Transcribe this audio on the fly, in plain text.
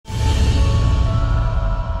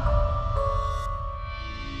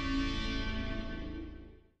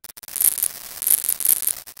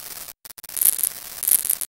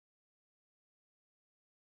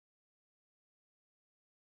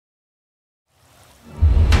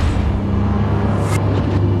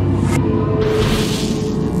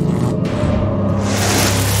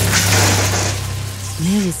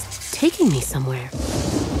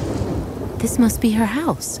This must be her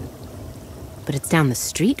house. But it's down the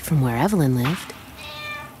street from where Evelyn lived.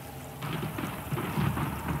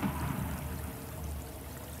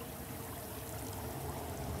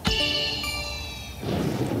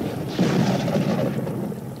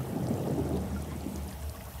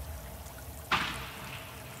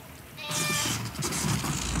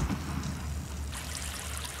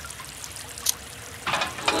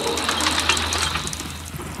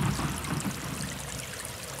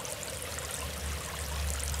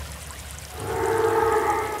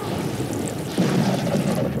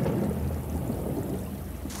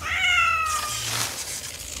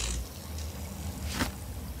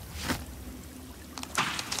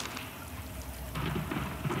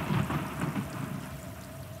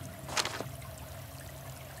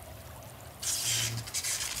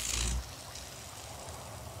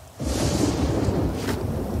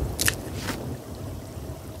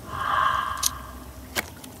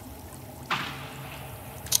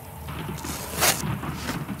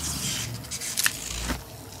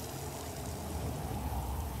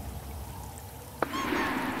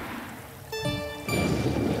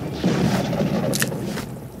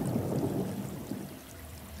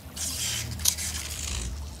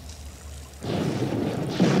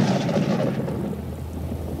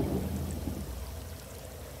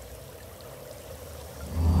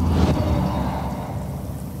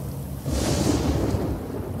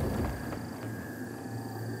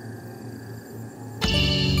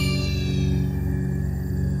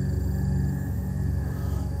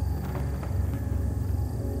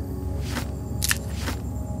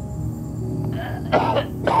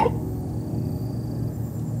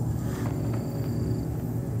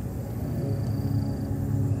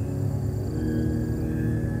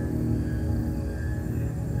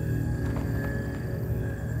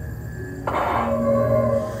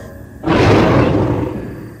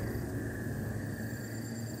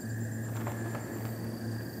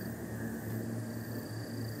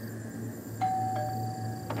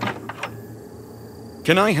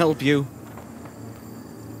 Can I help you?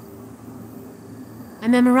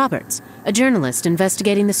 I'm Emma Roberts, a journalist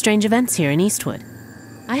investigating the strange events here in Eastwood.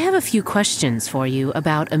 I have a few questions for you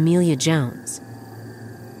about Amelia Jones.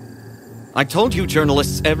 I told you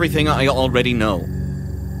journalists everything I already know.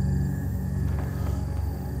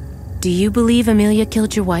 Do you believe Amelia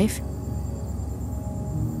killed your wife?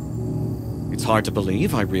 It's hard to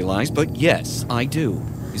believe, I realize, but yes, I do.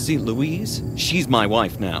 You see, Louise, she's my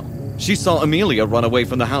wife now. She saw Amelia run away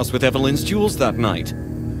from the house with Evelyn's jewels that night.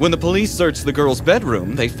 When the police searched the girl's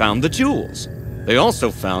bedroom, they found the jewels. They also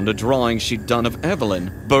found a drawing she'd done of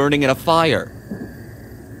Evelyn burning in a fire.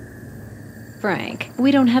 Frank, we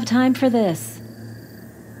don't have time for this.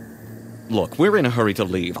 Look, we're in a hurry to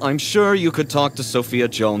leave. I'm sure you could talk to Sophia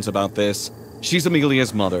Jones about this. She's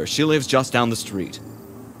Amelia's mother. She lives just down the street.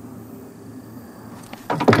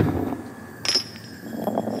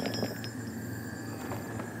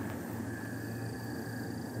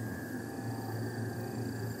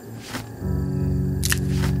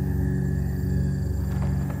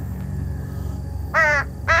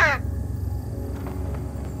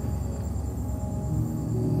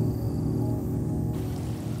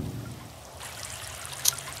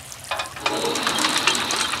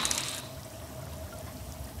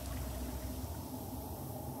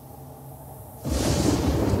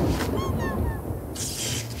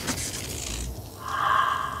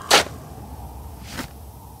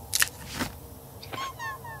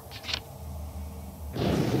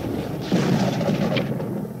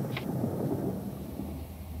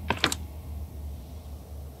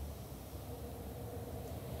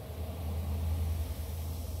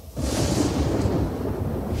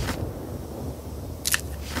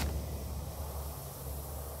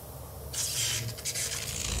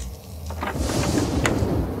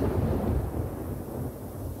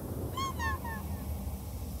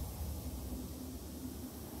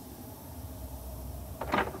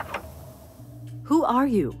 Who are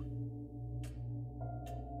you?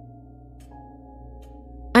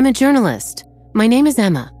 I'm a journalist. My name is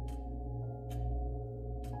Emma.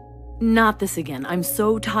 Not this again. I'm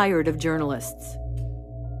so tired of journalists.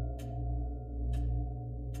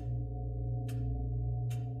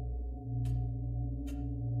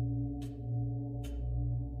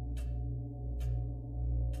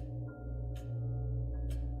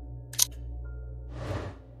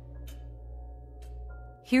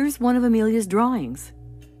 Here's one of Amelia's drawings.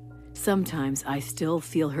 Sometimes I still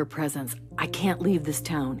feel her presence. I can't leave this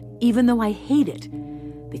town, even though I hate it,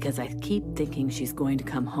 because I keep thinking she's going to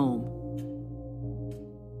come home.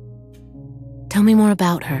 Tell me more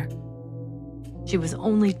about her. She was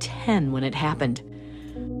only 10 when it happened.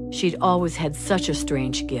 She'd always had such a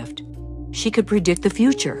strange gift. She could predict the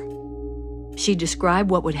future. She described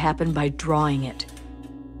what would happen by drawing it.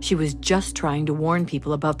 She was just trying to warn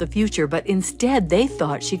people about the future, but instead they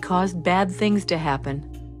thought she caused bad things to happen.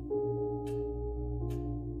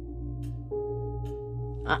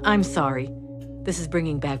 I'm sorry. This is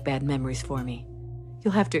bringing back bad memories for me.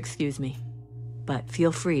 You'll have to excuse me. But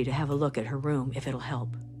feel free to have a look at her room if it'll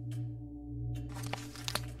help.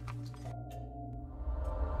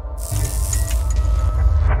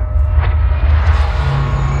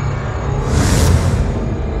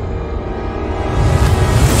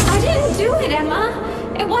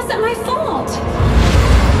 Emma! It wasn't my fault!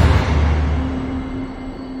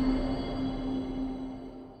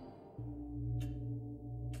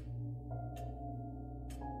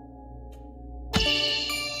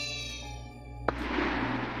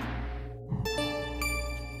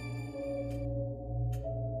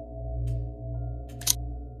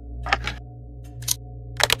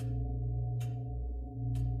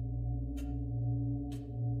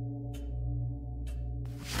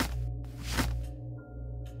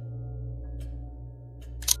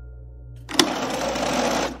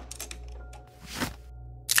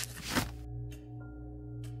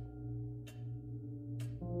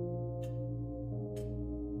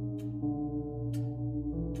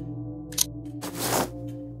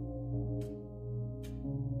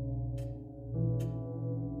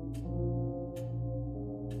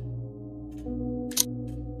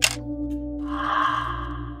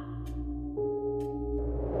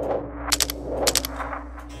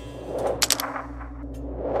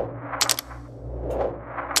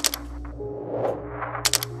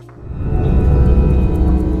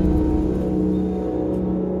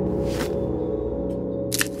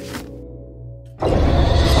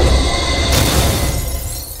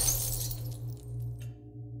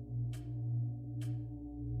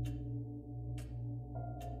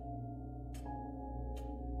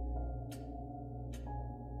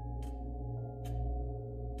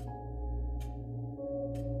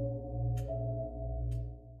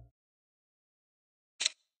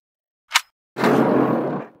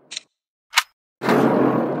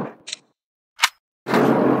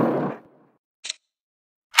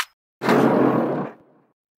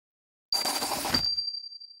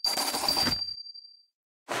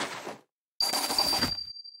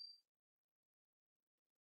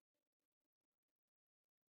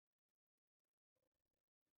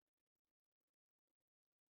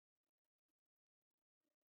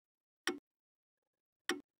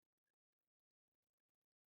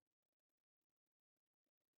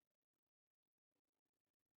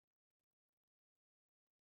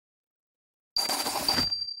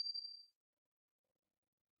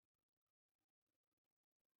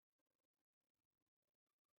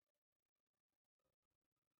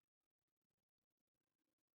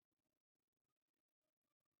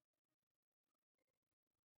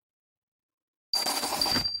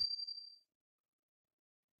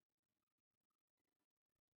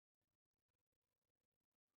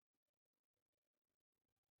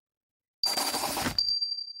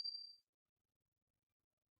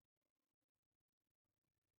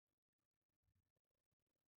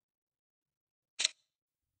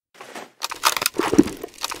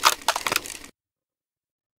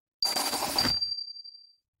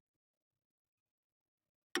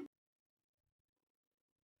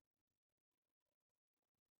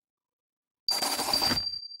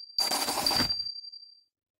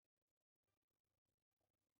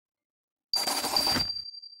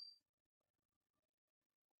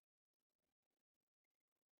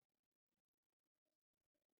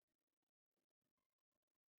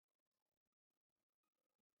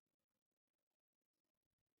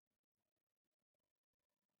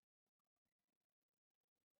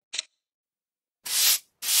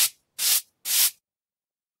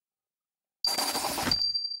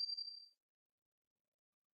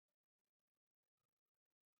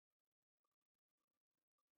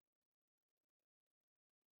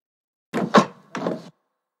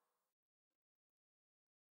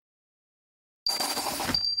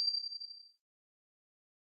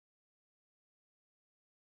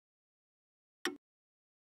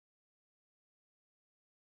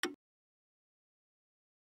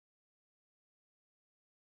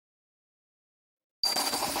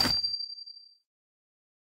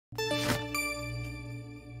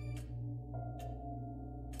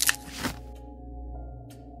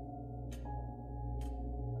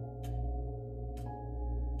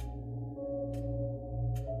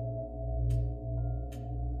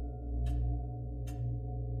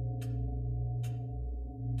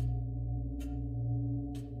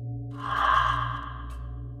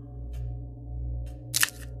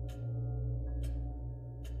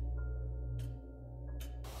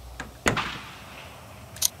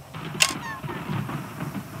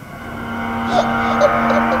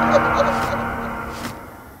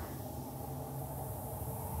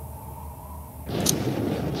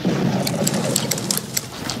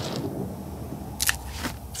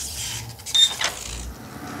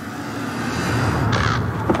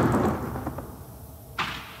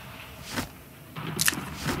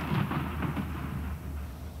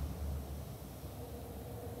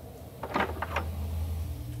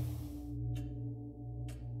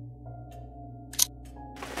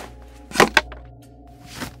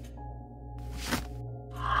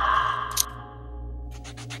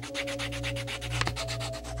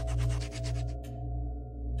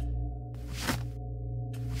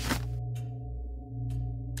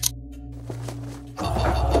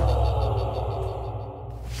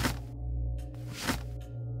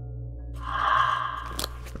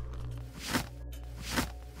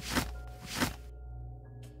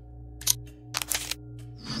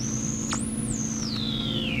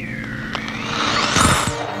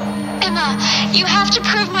 You have to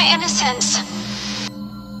prove my innocence.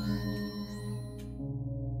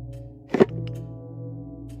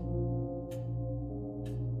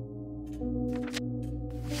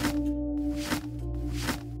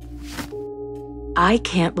 I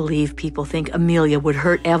can't believe people think Amelia would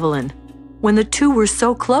hurt Evelyn when the two were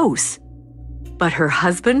so close. But her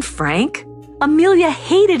husband, Frank? Amelia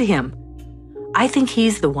hated him. I think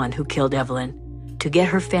he's the one who killed Evelyn to get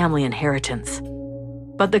her family inheritance.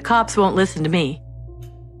 But the cops won't listen to me.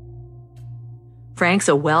 Frank's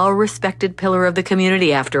a well-respected pillar of the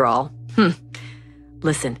community after all.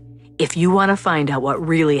 Listen, if you want to find out what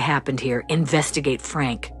really happened here, investigate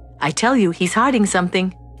Frank. I tell you, he's hiding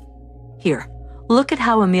something. Here, look at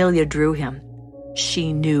how Amelia drew him.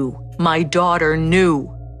 She knew. My daughter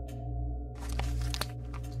knew.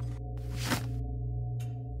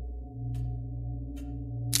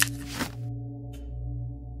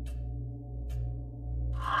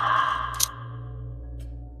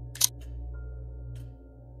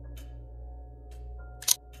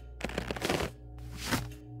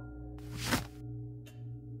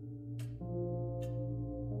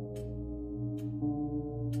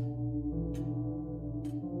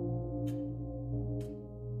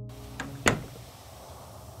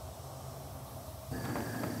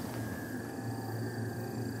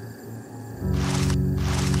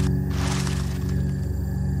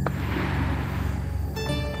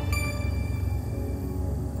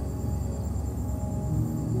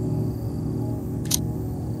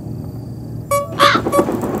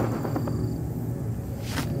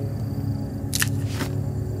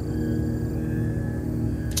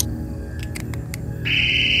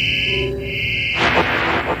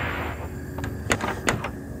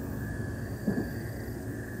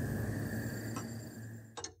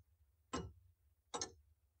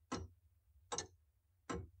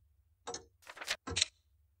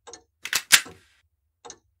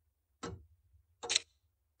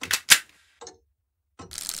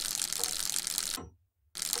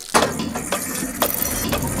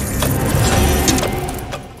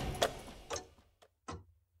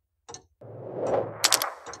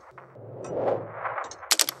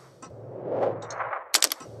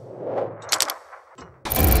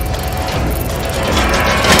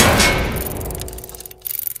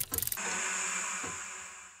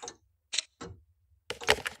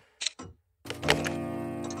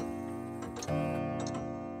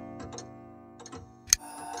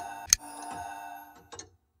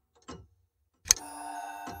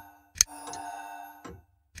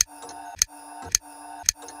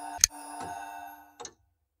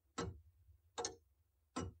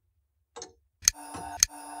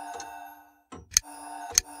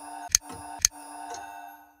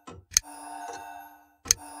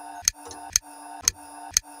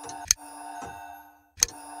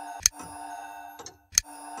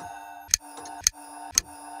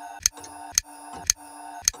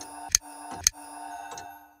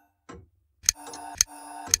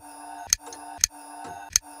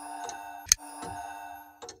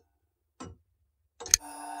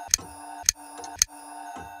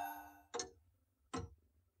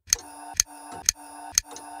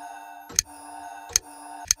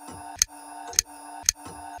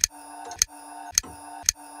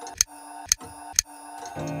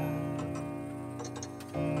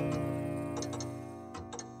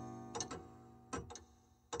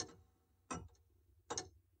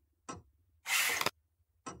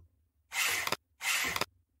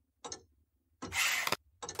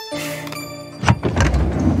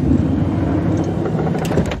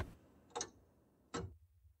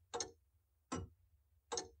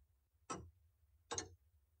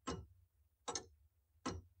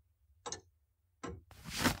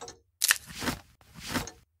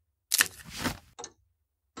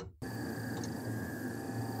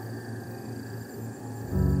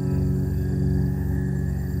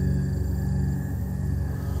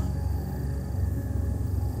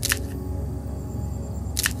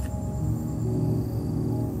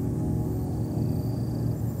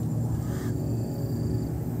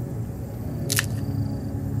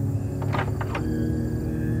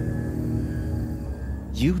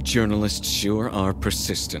 You journalists sure are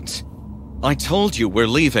persistent. I told you we're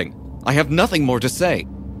leaving. I have nothing more to say.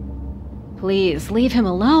 Please, leave him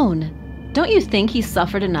alone. Don't you think he's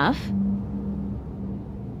suffered enough?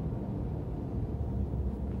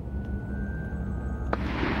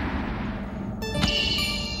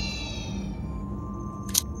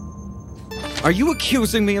 Are you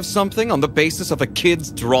accusing me of something on the basis of a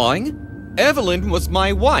kid's drawing? Evelyn was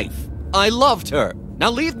my wife. I loved her.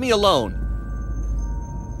 Now leave me alone.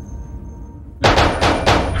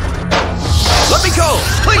 Let me go!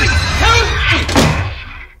 Please! Help!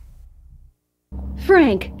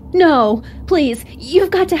 Frank, no! Please,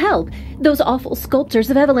 you've got to help! Those awful sculptors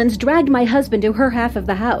of Evelyn's dragged my husband to her half of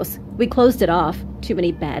the house. We closed it off. Too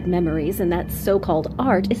many bad memories, and that so-called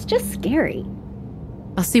art is just scary.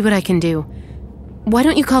 I'll see what I can do. Why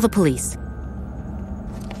don't you call the police?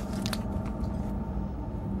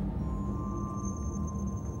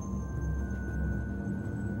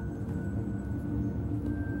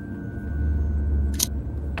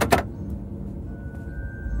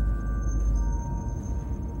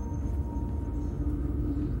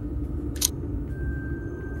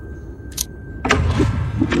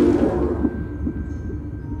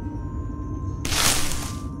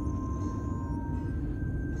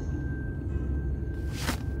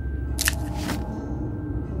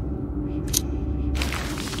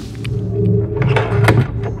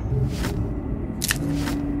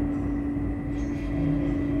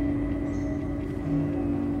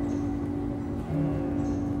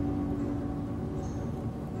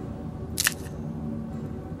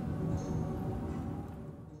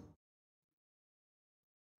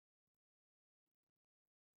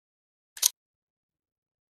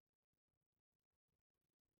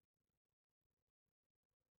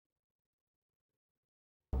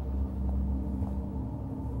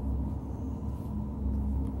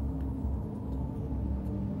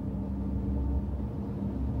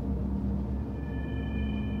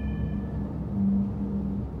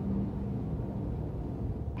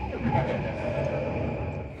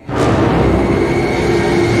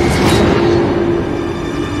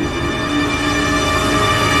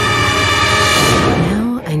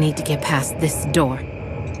 To get past this door.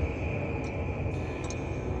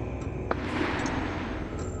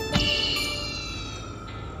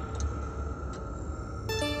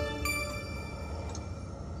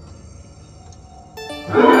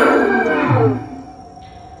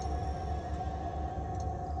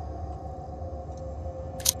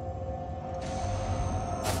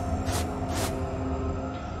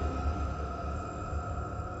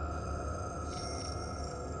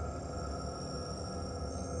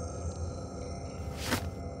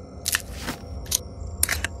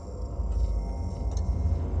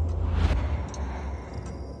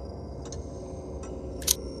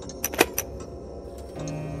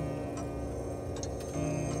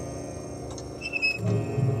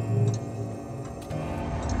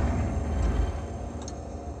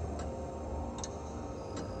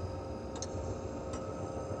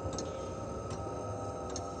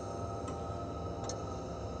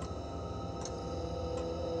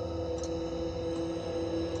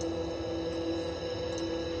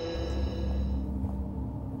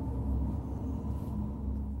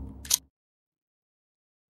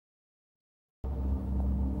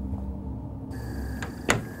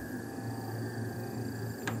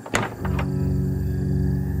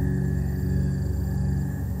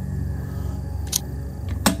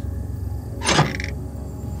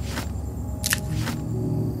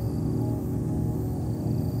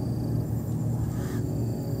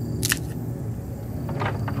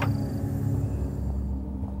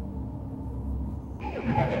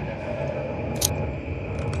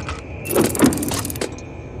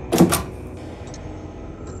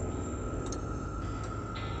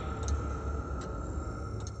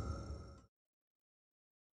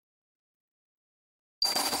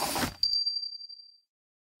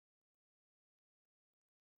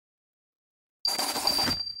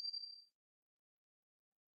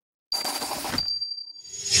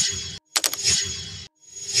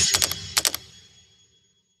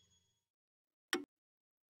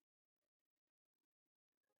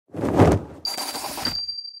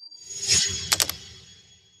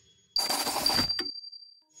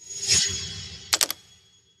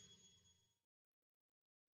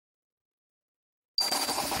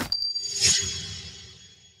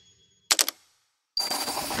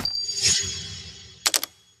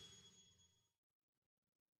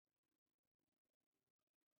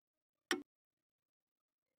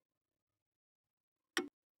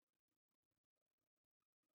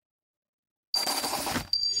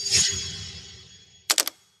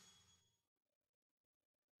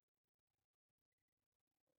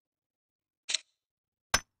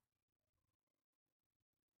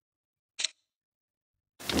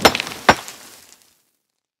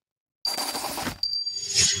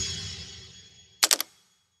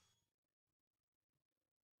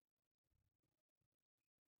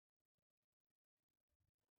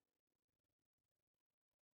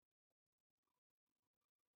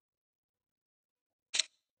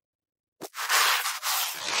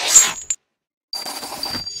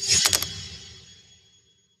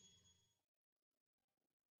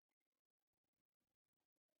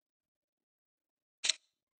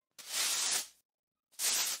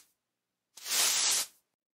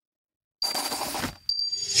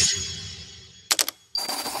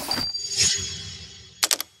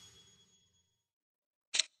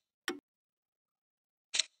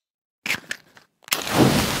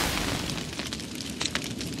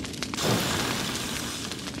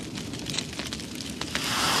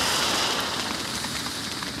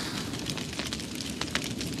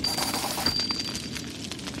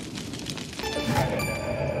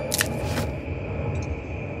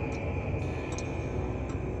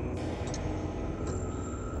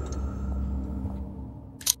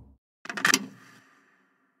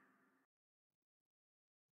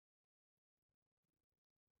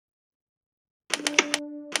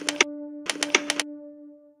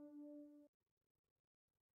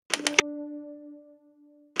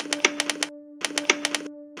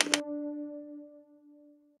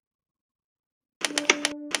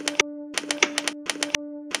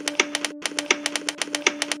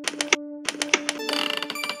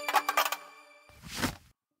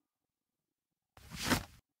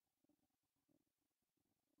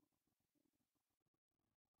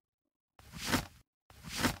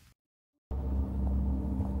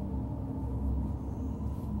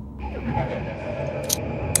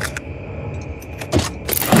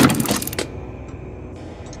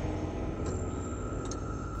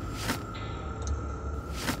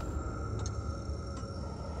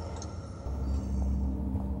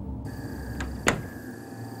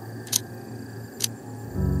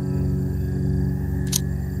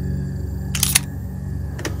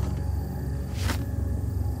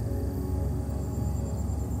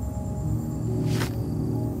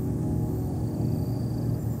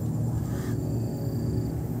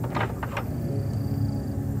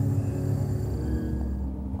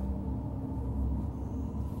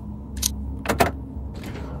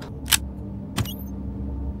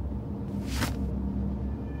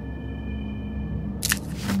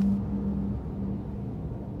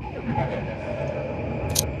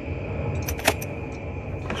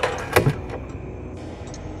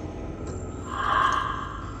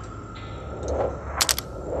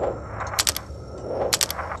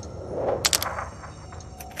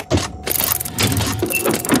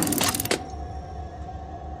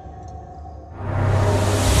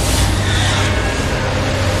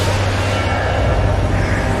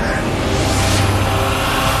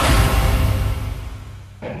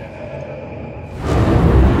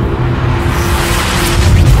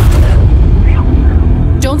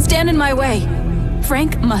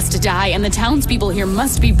 Frank must die, and the townspeople here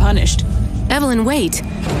must be punished. Evelyn, wait.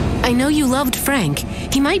 I know you loved Frank.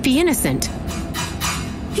 He might be innocent.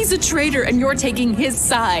 He's a traitor, and you're taking his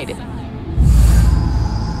side.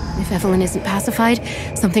 If Evelyn isn't pacified,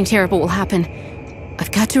 something terrible will happen.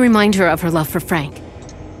 I've got to remind her of her love for Frank.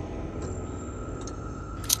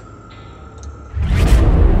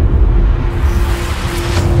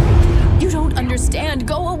 You don't understand.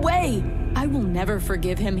 Go away. I will never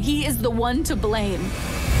forgive him. He is the one to blame.